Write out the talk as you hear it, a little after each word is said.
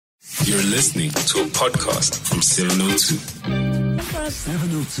You're listening to a podcast from 702.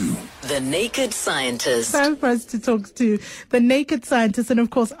 702. The Naked Scientist. Time for us to talk to the Naked Scientist and, of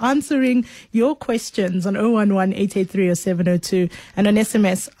course, answering your questions on 011-883-0702 and on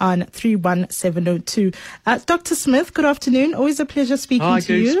SMS on 31702. Dr. Smith, good afternoon. Always a pleasure speaking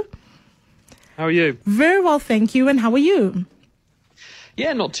to you. How are you? Very well, thank you. And how are you?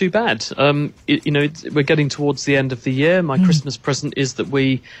 Yeah, not too bad. We're getting towards the end of the year. My Christmas present is that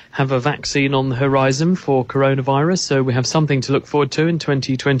we have a vaccine on the horizon for coronavirus, so we have something to look forward to in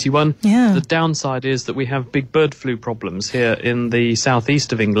 2021. Yeah. The downside is that we have big bird flu problems here in the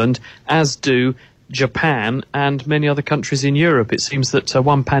southeast of England, as do Japan and many other countries in Europe. It seems that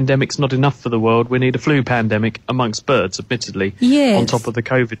one pandemic's not enough for the world. We need a flu pandemic amongst birds, admittedly, yes, on top of the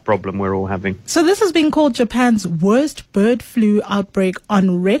COVID problem we're all having. So this has been called Japan's worst bird flu outbreak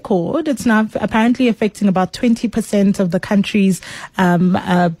on record. It's now apparently affecting about 20% of the country's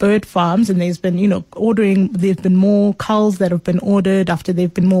bird farms, and there's been, there've been more culls that have been ordered after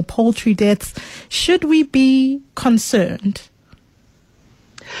there've been more poultry deaths. Should we be concerned?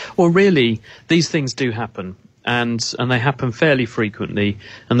 Well, really, these things do happen, and they happen fairly frequently.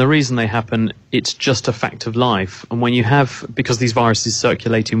 And the reason they happen, it's just a fact of life. And when you have, because these viruses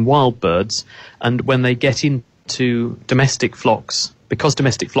circulate in wild birds, and when they get into domestic flocks, because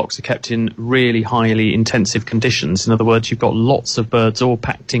domestic flocks are kept in really highly intensive conditions, in other words, you've got lots of birds all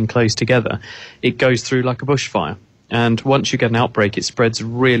packed in close together, it goes through like a bushfire. And once you get an outbreak, it spreads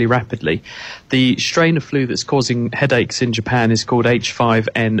really rapidly. The strain of flu that's causing headaches in Japan is called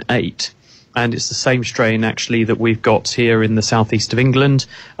H5N8. And it's the same strain, actually, that we've got here in the southeast of England.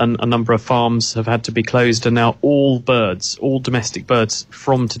 And a number of farms have had to be closed. And now all birds, all domestic birds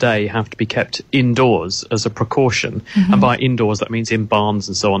from today have to be kept indoors as a precaution. Mm-hmm. And by indoors, that means in barns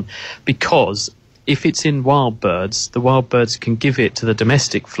and so on. Because if it's in wild birds, the wild birds can give it to the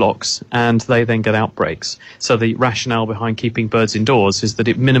domestic flocks and they then get outbreaks. So the rationale behind keeping birds indoors is that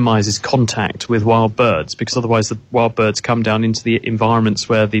it minimises contact with wild birds, because otherwise the wild birds come down into the environments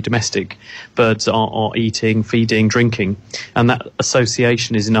where the domestic birds are eating, feeding, drinking, and that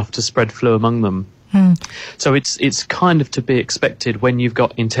association is enough to spread flu among them. So it's kind of to be expected when you've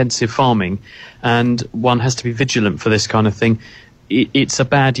got intensive farming, and one has to be vigilant for this kind of thing. It's a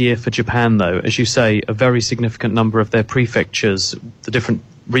bad year for Japan, though. As you say, a very significant number of their prefectures, the different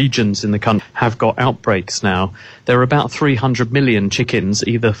regions in the country, have got outbreaks now. There are about 300 million chickens,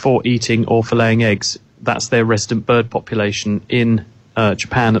 either for eating or for laying eggs. That's their resident bird population in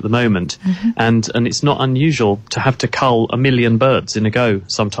Japan at the moment. Mm-hmm. And it's not unusual to have to cull 1 million birds in a go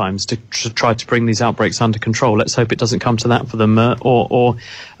sometimes to try to bring these outbreaks under control. Let's hope it doesn't come to that for them, or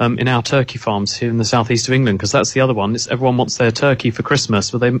in our turkey farms here in the southeast of England, because that's the other one. Everyone wants their turkey for Christmas,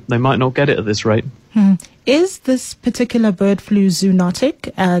 but they might not get it at this rate. Is this particular bird flu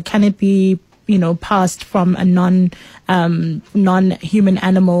zoonotic? Can it be passed from a non-human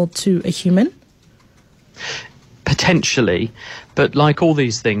animal to a human? Potentially, but like all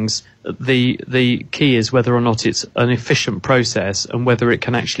these things, the key is whether or not it's an efficient process and whether it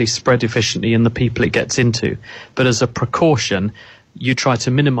can actually spread efficiently in the people it gets into. But as a precaution, you try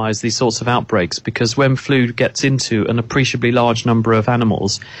to minimise these sorts of outbreaks, because when flu gets into an appreciably large number of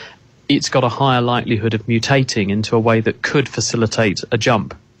animals, it's got a higher likelihood of mutating into a way that could facilitate a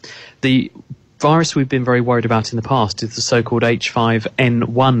jump. The virus we've been very worried about in the past is the so-called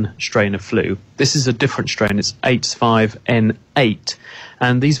H5N1 strain of flu. This is a different strain. It's H5N8.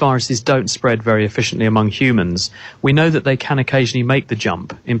 And these viruses don't spread very efficiently among humans. We know that they can occasionally make the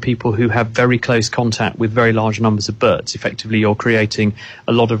jump in people who have very close contact with very large numbers of birds. Effectively, you're creating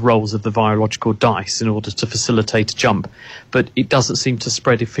a lot of rolls of the virological dice in order to facilitate a jump. But it doesn't seem to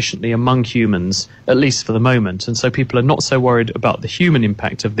spread efficiently among humans, at least for the moment. And so people are not so worried about the human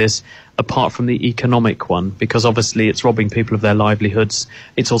impact of this, apart from the economic one, because obviously it's robbing people of their livelihoods.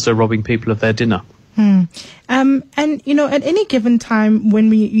 It's also robbing people of their dinner. And, at any given time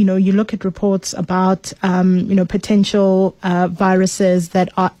when you look at reports about, potential viruses that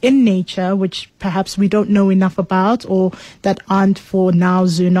are in nature, which perhaps we don't know enough about or that aren't for now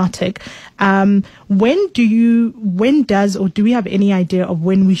zoonotic, when does or do we have any idea of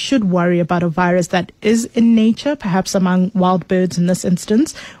when we should worry about a virus that is in nature, perhaps among wild birds in this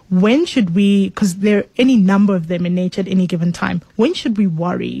instance? When should we, because there are any number of them in nature at any given time, when should we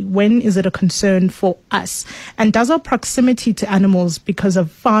worry? When is it a concern for us? And does our proximity to animals, because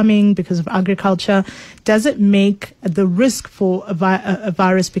of farming, because of agriculture, does it make the risk for a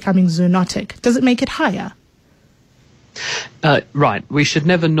virus becoming zoonotic? Does it make it higher? Right. We should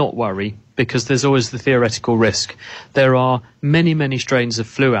never not worry, because there's always the theoretical risk. There are many, many strains of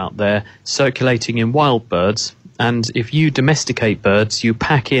flu out there circulating in wild birds, And if you domesticate birds, you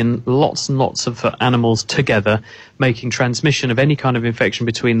pack in lots and lots of animals together, making transmission of any kind of infection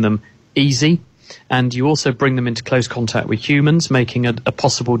between them easy. And you also bring them into close contact with humans, making a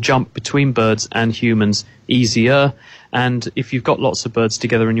possible jump between birds and humans easier. And if you've got lots of birds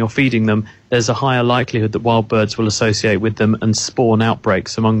together and you're feeding them, there's a higher likelihood that wild birds will associate with them and spawn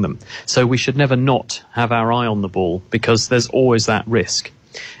outbreaks among them. So we should never not have our eye on the ball, because there's always that risk.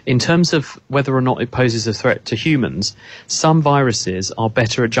 In terms of whether or not it poses a threat to humans, some viruses are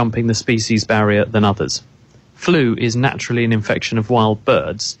better at jumping the species barrier than others. Flu is naturally an infection of wild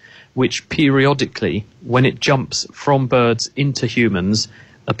birds, which periodically, when it jumps from birds into humans,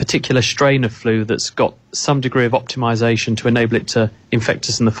 a particular strain of flu that's got some degree of optimization to enable it to infect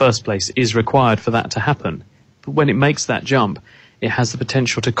us in the first place is required for that to happen. But when it makes that jump, it has the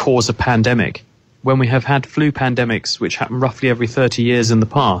potential to cause a pandemic. When we have had flu pandemics, which happen roughly every 30 years in the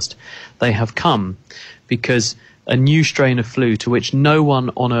past, they have come because a new strain of flu to which no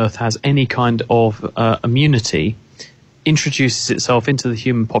one on Earth has any kind of immunity introduces itself into the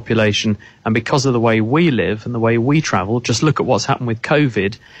human population, and because of the way we live and the way we travel, just look at what's happened with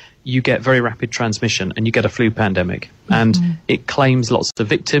COVID, you get very rapid transmission and you get a flu pandemic. And it claims lots of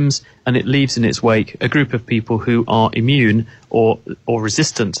victims, and it leaves in its wake a group of people who are immune or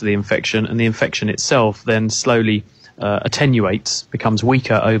resistant to the infection, and the infection itself then slowly attenuates, becomes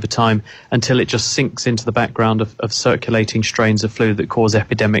weaker over time, until it just sinks into the background of circulating strains of flu that cause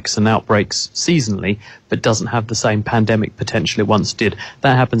epidemics and outbreaks seasonally, but doesn't have the same pandemic potential it once did.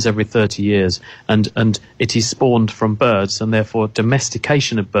 That happens every 30 years, and it is spawned from birds, and therefore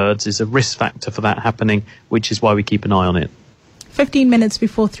domestication of birds is a risk factor for that happening, which is why we keep an eye on it. 15 minutes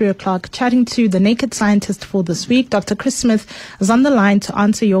before 3 o'clock, chatting to the Naked Scientist for this week. Dr. Chris Smith is on the line to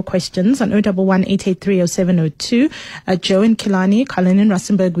answer your questions on 011-883-0702. Joe in Killarney, Colin in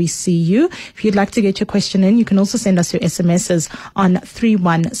Rustenburg, we see you. If you'd like to get your question in, you can also send us your SMSs on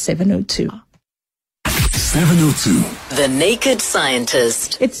 31702. 702. The Naked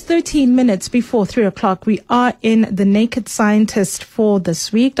Scientist. It's 13 minutes before 3 o'clock. We are in The Naked Scientist for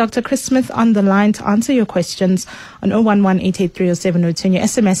this week. Dr. Chris Smith on the line to answer your questions on 011-883-0702 and your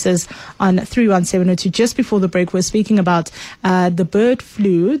SMSs on 31702. Just before the break, we're speaking about the bird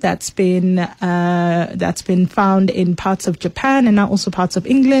flu that's been found in parts of Japan and now also parts of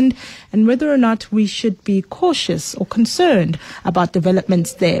England, and whether or not we should be cautious or concerned about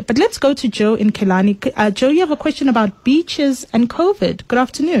developments there. But let's go to Joe in Killarney. Joe, you have a question about beaches and COVID. Good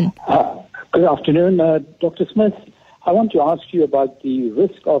afternoon. Good afternoon, Dr. Smith. I want to ask you about the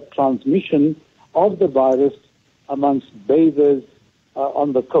risk of transmission of the virus amongst bathers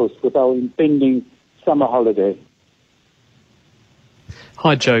on the coast with our impending summer holiday.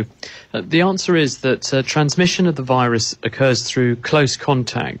 Hi, Joe. The answer is that transmission of the virus occurs through close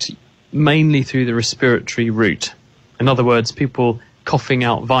contact, mainly through the respiratory route. In other words, people coughing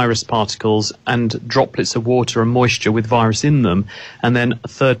out virus particles and droplets of water and moisture with virus in them, and then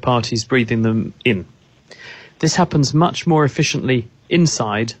third parties breathing them in. This happens much more efficiently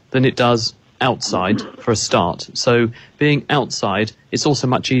inside than it does outside, for a start. So being outside, it's also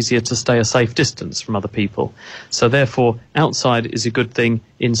much easier to stay a safe distance from other people. So therefore, outside is a good thing,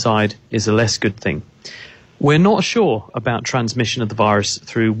 inside is a less good thing. We're not sure about transmission of the virus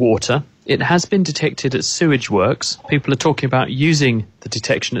through water. It has been detected at sewage works. People are talking about using the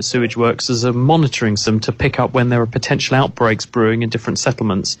detection at sewage works as a monitoring system to pick up when there are potential outbreaks brewing in different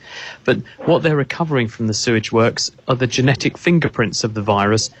settlements. But what they're recovering from the sewage works are the genetic fingerprints of the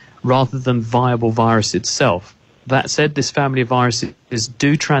virus rather than viable virus itself. That said, this family of viruses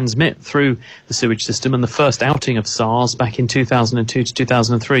do transmit through the sewage system, and the first outing of SARS back in 2002 to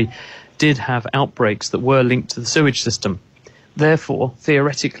 2003 did have outbreaks that were linked to the sewage system. Therefore,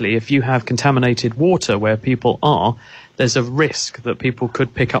 theoretically, if you have contaminated water where people are, there's a risk that people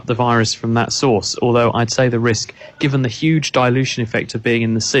could pick up the virus from that source, although I'd say the risk, given the huge dilution effect of being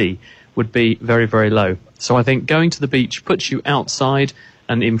in the sea, would be very, very low. So I think going to the beach puts you outside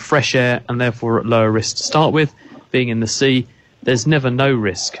and in fresh air, and therefore at lower risk to start with. Being in the sea, there's never no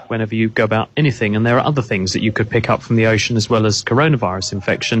risk whenever you go about anything, and there are other things that you could pick up from the ocean as well as coronavirus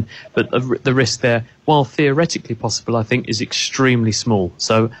infection, but the risk there, while theoretically possible, I think is extremely small.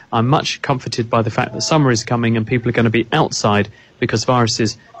 So I'm much comforted by the fact that summer is coming and people are going to be outside, because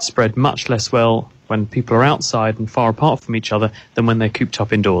viruses spread much less well when people are outside and far apart from each other than when they're cooped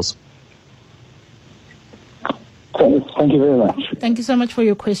up indoors. Thank you very much. Thank you so much for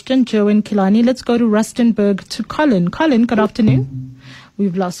your question, Joe in Killarney. Let's go to Rustenburg to Colin. Colin, good afternoon.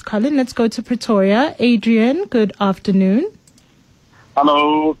 We've lost Colin. Let's go to Pretoria. Adrian, good afternoon.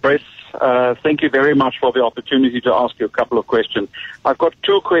 Hello, Chris. Thank you very much for the opportunity to ask you a couple of questions. I've got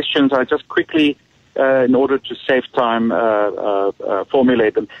two questions. I just quickly in order to save time,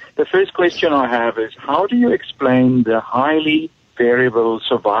 formulate them. The first question I have is, how do you explain the highly variable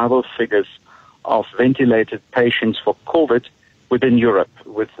survival figures of ventilated patients for COVID within Europe,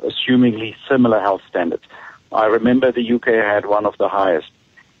 with assumingly similar health standards? I remember the UK had one of the highest,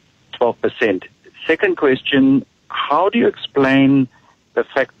 12%. Second question, how do you explain the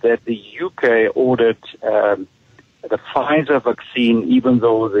fact that the UK ordered the Pfizer vaccine, even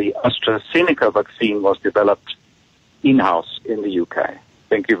though the AstraZeneca vaccine was developed in-house in the UK?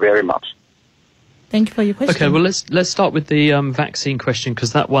 Thank you very much. Thank you for your question. Okay, well, let's start with the vaccine question,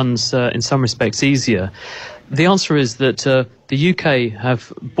 because that one's in some respects easier. The answer is that the UK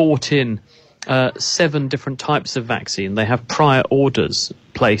have bought in 7 different types of vaccine. They have prior orders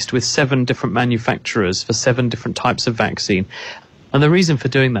placed with 7 different manufacturers for 7 different types of vaccine. And the reason for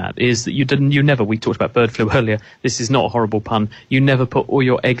doing that is that we talked about bird flu earlier, this is not a horrible pun, you never put all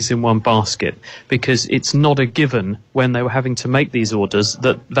your eggs in one basket, because it's not a given when they were having to make these orders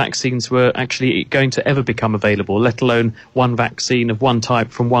that vaccines were actually going to ever become available, let alone one vaccine of one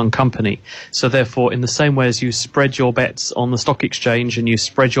type from one company. So therefore, in the same way as you spread your bets on the stock exchange and you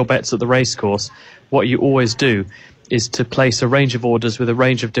spread your bets at the racecourse, what you always do is to place a range of orders with a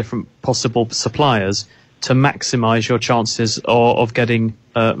range of different possible suppliers to maximise your chances of getting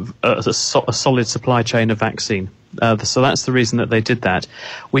a solid supply chain of vaccine. So that's the reason that they did that.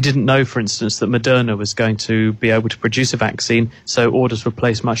 We didn't know, for instance, that Moderna was going to be able to produce a vaccine, so orders were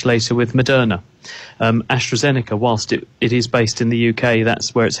placed much later with Moderna. AstraZeneca, whilst it is based in the UK,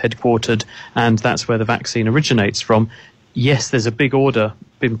 that's where it's headquartered, and that's where the vaccine originates from. Yes, there's a big order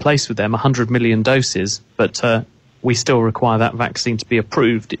been placed with them, 100 million doses, but we still require that vaccine to be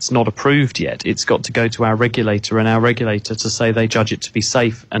approved. It's not approved yet. It's got to go to our regulator, and our regulator to say they judge it to be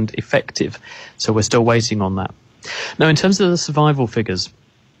safe and effective. So we're still waiting on that. Now, in terms of the survival figures,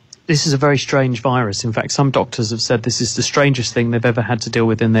 this is a very strange virus. In fact, some doctors have said this is the strangest thing they've ever had to deal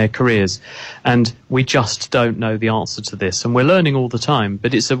with in their careers. And we just don't know the answer to this. And we're learning all the time,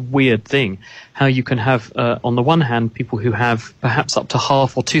 but it's a weird thing how you can have, on the one hand, people who have perhaps up to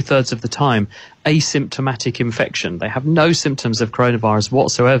half or 2/3 of the time asymptomatic infection. They have no symptoms of coronavirus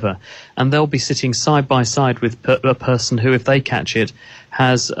whatsoever. And they'll be sitting side by side with a person who, if they catch it,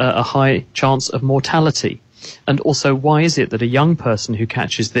 has a high chance of mortality. And also, why is it that a young person who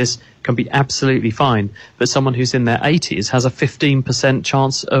catches this can be absolutely fine, but someone who's in their 80s has a 15%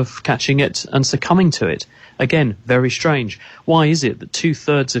 chance of catching it and succumbing to it? Again, very strange. Why is it that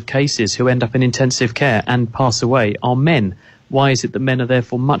 2/3 of cases who end up in intensive care and pass away are men? Why is it that men are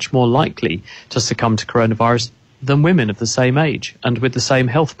therefore much more likely to succumb to coronavirus than women of the same age and with the same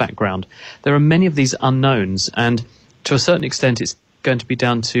health background? There are many of these unknowns, and to a certain extent it's going to be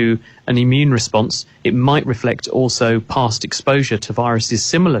down to an immune response. It might reflect also past exposure to viruses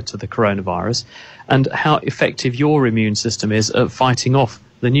similar to the coronavirus, and how effective your immune system is at fighting off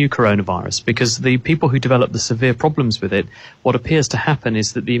the new coronavirus. Because the people who develop the severe problems with it, what appears to happen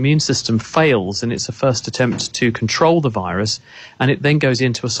is that the immune system fails in its first attempt to control the virus, and it then goes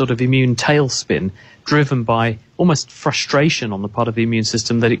into a sort of immune tailspin driven by almost frustration on the part of the immune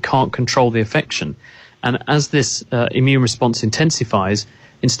system that it can't control the infection. And as this immune response intensifies,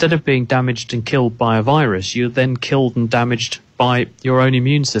 instead of being damaged and killed by a virus, you're then killed and damaged by your own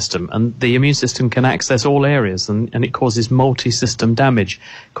immune system. And the immune system can access all areas, and it causes multi-system damage,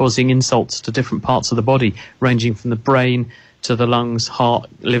 causing insults to different parts of the body, ranging from the brain to the lungs, heart,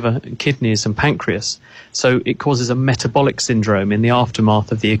 liver, kidneys and pancreas. So it causes a metabolic syndrome in the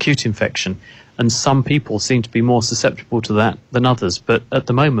aftermath of the acute infection. And some people seem to be more susceptible to that than others. But at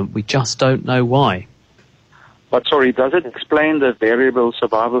the moment, we just don't know why. But sorry, does it explain the variable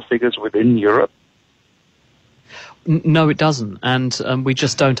survival figures within Europe? No, it doesn't. And we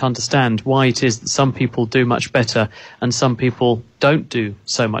just don't understand why it is that some people do much better and some people don't do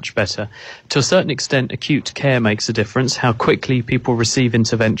so much better. To a certain extent, acute care makes a difference. How quickly people receive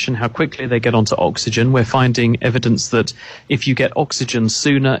intervention, how quickly they get onto oxygen. We're finding evidence that if you get oxygen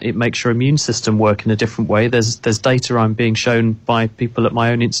sooner, it makes your immune system work in a different way. There's data I'm being shown by people at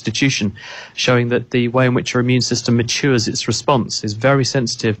my own institution showing that the way in which your immune system matures its response is very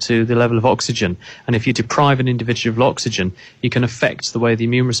sensitive to the level of oxygen. And if you deprive an individual of oxygen, you can affect the way the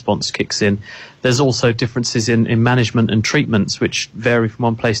immune response kicks in. There's also differences in management and treatments which vary from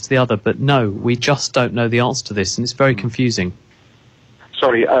one place to the other. But no, we just don't know the answer to this, and it's very confusing.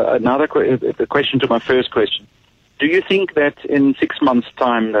 Sorry, another question to my first question. Do you think that in 6 months'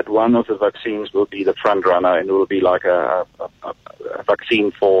 time that one of the vaccines will be the front runner and it will be like a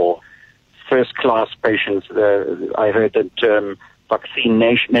vaccine for first-class patients? I heard that vaccine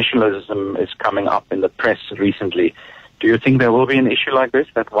nationalism is coming up in the press recently. Do you think there will be an issue like this,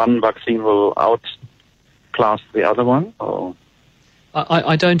 that one vaccine will outclass the other one? Or?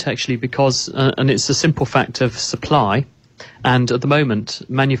 I don't actually, because, and it's a simple fact of supply. And at the moment,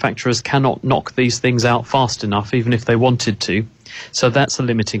 manufacturers cannot knock these things out fast enough, even if they wanted to. So that's a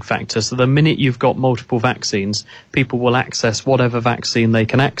limiting factor. So the minute you've got multiple vaccines, people will access whatever vaccine they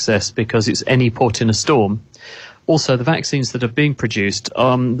can access because it's any port in a storm. Also, the vaccines that are being produced,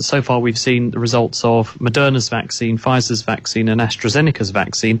 so far we've seen the results of Moderna's vaccine, Pfizer's vaccine and AstraZeneca's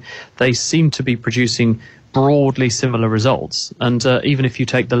vaccine. They seem to be producing broadly similar results. And even if you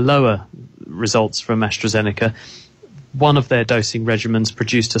take the lower results from AstraZeneca, one of their dosing regimens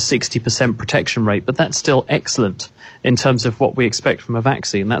produced a 60% protection rate, but that's still excellent in terms of what we expect from a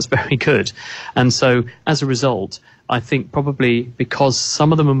vaccine. That's very good. And so as a result, I think probably because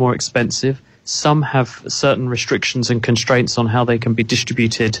some of them are more expensive, some have certain restrictions and constraints on how they can be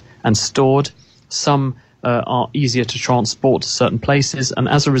distributed and stored, some are easier to transport to certain places, and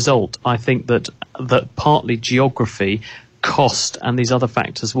as a result, I think that partly geography, cost and these other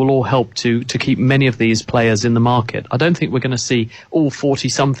factors will all help to keep many of these players in the market. I don't think we're going to see all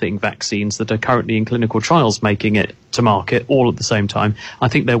 40-something vaccines that are currently in clinical trials making it to market all at the same time. I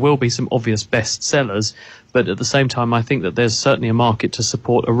think there will be some obvious best sellers, but at the same time I think that there's certainly a market to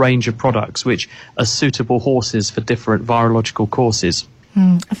support a range of products which are suitable horses for different virological courses.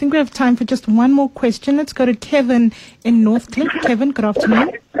 I think we have time for just one more question. Let's go to Kevin in Northcliffe. Kevin, good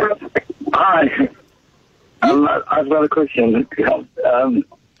afternoon. Hi. I've got a question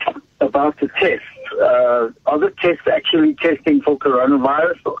about the tests. Are the tests actually testing for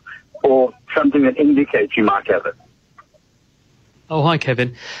coronavirus or something that indicates you might have it? Oh, hi,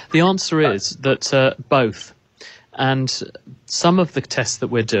 Kevin. The answer is that both. And some of the tests that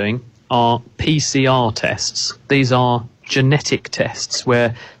we're doing are PCR tests. These are genetic tests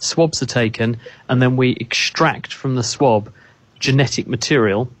where swabs are taken and then we extract from the swab genetic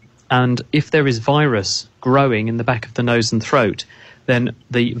material. And if there is virus growing in the back of the nose and throat, then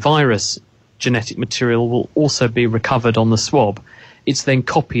the virus genetic material will also be recovered on the swab. It's then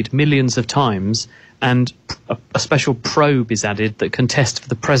copied millions of times, and a special probe is added that can test for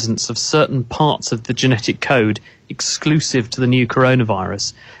the presence of certain parts of the genetic code exclusive to the new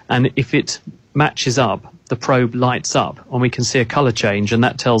coronavirus. And if it matches up, the probe lights up and we can see a colour change, and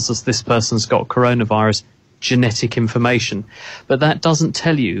that tells us this person's got coronavirus genetic information. But that doesn't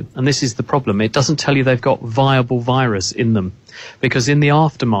tell you, and this is the problem, it doesn't tell you they've got viable virus in them. Because in the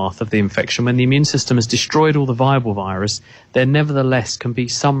aftermath of the infection, when the immune system has destroyed all the viable virus, there nevertheless can be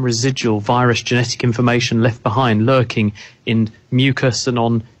some residual virus genetic information left behind, lurking in mucus and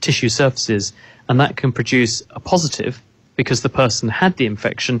on tissue surfaces, and that can produce a positive because the person had the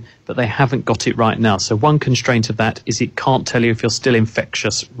infection, but they haven't got it right now. So one constraint of that is it can't tell you if you're still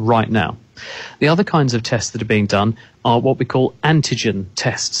infectious right now. The other kinds of tests that are being done are what we call antigen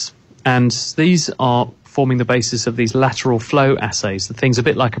tests. And these are forming the basis of these lateral flow assays. The thing's a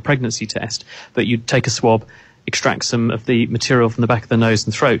bit like a pregnancy test, but you take a swab, extract some of the material from the back of the nose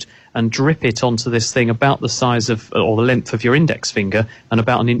and throat and drip it onto this thing about the size of, or the length of your index finger and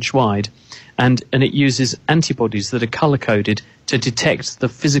about an inch wide. And it uses antibodies that are colour-coded to detect the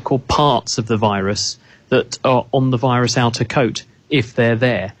physical parts of the virus that are on the virus outer coat, if they're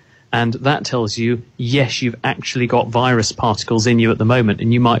there. And that tells you, yes, you've actually got virus particles in you at the moment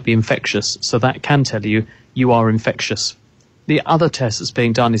and you might be infectious. So that can tell you you are infectious. The other test that's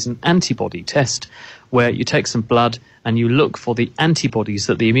being done is an antibody test, where you take some blood and you look for the antibodies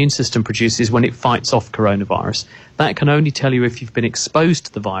that the immune system produces when it fights off coronavirus. That can only tell you if you've been exposed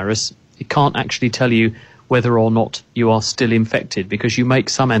to the virus. It can't actually tell you whether or not you are still infected, because you make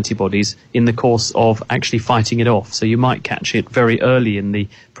some antibodies in the course of actually fighting it off. So you might catch it very early in the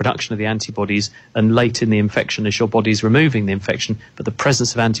production of the antibodies and late in the infection as your body's removing the infection. But the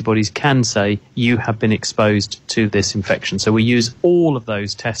presence of antibodies can say you have been exposed to this infection. So we use all of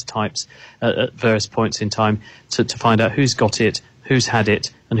those test types at various points in time to find out who's got it, who's had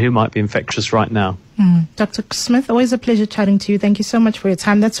it, and who might be infectious right now. Dr. Smith, always a pleasure chatting to you. Thank you so much for your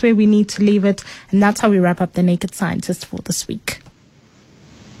time. That's where we need to leave it. And that's how we wrap up The Naked Scientist for this week.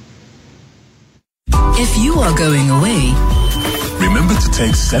 If you are going away, remember to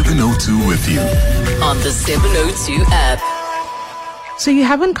take 702 with you on the 702 app. So you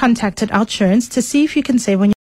haven't contacted Outsurance to see if you can save on your